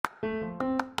You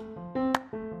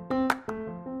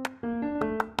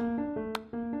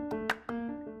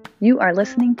are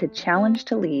listening to Challenge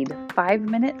to Lead,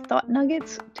 5-minute thought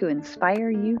nuggets to inspire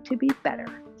you to be better.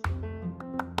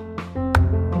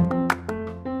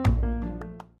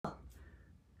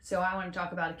 So I want to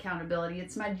talk about accountability.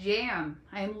 It's my jam.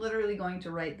 I am literally going to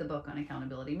write the book on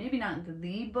accountability. Maybe not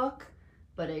the book,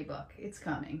 but a book. It's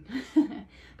coming.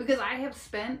 Because I have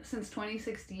spent, since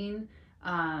 2016,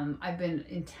 I've been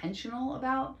intentional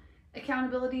about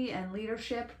accountability and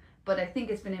leadership, but I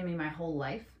think it's been in me my whole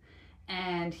life.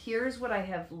 And here's what I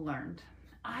have learned.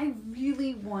 I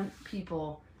really want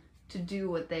people to do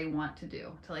what they want to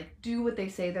do, to do what they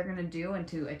say they're going to do, and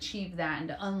to achieve that and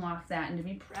to unlock that and to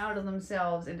be proud of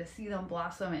themselves and to see them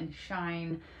blossom and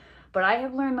shine. But I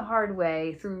have learned the hard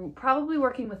way, through probably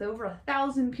working with over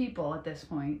 1,000 people at this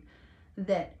point,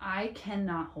 that I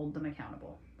cannot hold them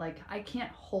accountable. I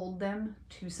can't hold them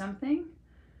to something.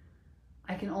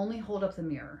 I can only hold up the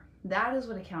mirror. That is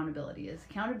what accountability is.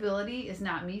 Accountability is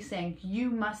not me saying,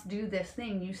 you must do this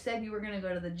thing. You said you were going to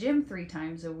go to the gym 3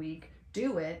 times a week.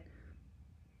 Do it.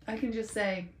 I can just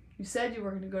say, you said you were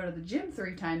going to go to the gym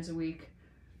 3 times a week.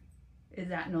 Is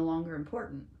that no longer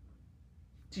important?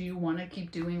 Do you want to keep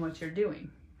doing what you're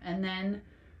doing? And then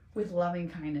with loving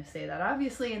kindness say that,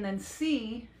 obviously, and then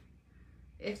see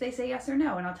if they say yes or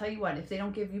no. And I'll tell you what, if they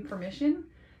don't give you permission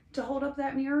to hold up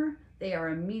that mirror, they are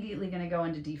immediately going to go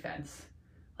into defense.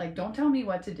 Don't tell me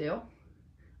what to do.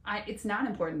 It's not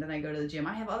important that I go to the gym.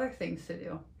 I have other things to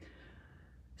do.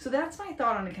 So that's my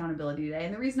thought on accountability today.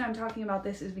 And the reason I'm talking about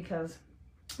this is because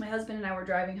my husband and I were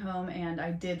driving home, and I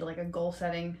did a goal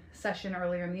setting session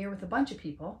earlier in the year with a bunch of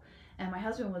people. And my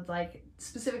husband was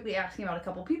specifically asking about a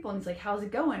couple people, and he's like, how's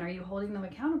it going? Are you holding them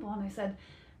accountable? And I said,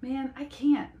 man, I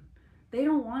can't. They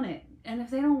don't want it. And if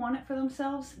they don't want it for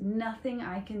themselves, nothing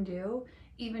I can do,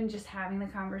 even just having the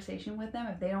conversation with them,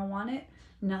 if they don't want it,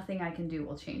 nothing I can do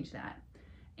will change that.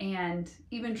 And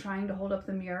even trying to hold up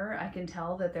the mirror, I can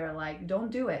tell that they're like,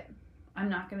 don't do it. I'm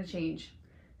not going to change.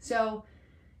 So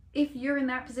if you're in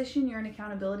that position, you're an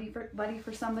accountability buddy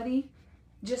for somebody,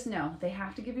 just know they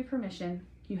have to give you permission.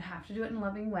 You have to do it in a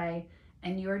loving way.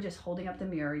 And you're just holding up the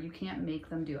mirror. You can't make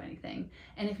them do anything.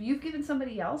 And if you've given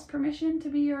somebody else permission to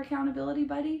be your accountability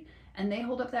buddy, and they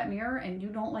hold up that mirror and you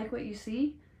don't like what you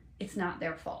see, it's not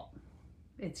their fault.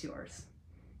 It's yours.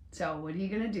 So what are you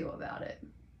going to do about it?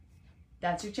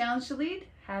 That's your challenge to lead.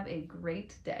 Have a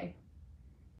great day.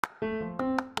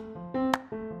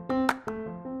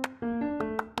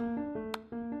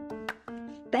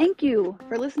 Thank you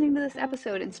for listening to this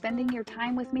episode and spending your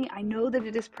time with me. I know that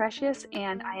it is precious,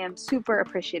 and I am super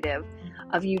appreciative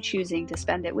of you choosing to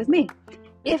spend it with me.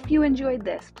 If you enjoyed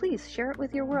this, please share it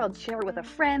with your world. Share it with a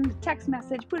friend, text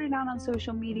message, put it out on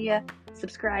social media,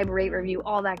 subscribe, rate, review,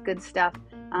 all that good stuff.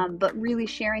 But really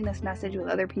sharing this message with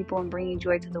other people and bringing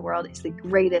joy to the world is the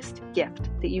greatest gift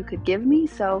that you could give me.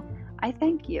 So I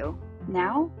thank you.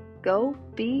 Now, go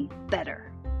be better.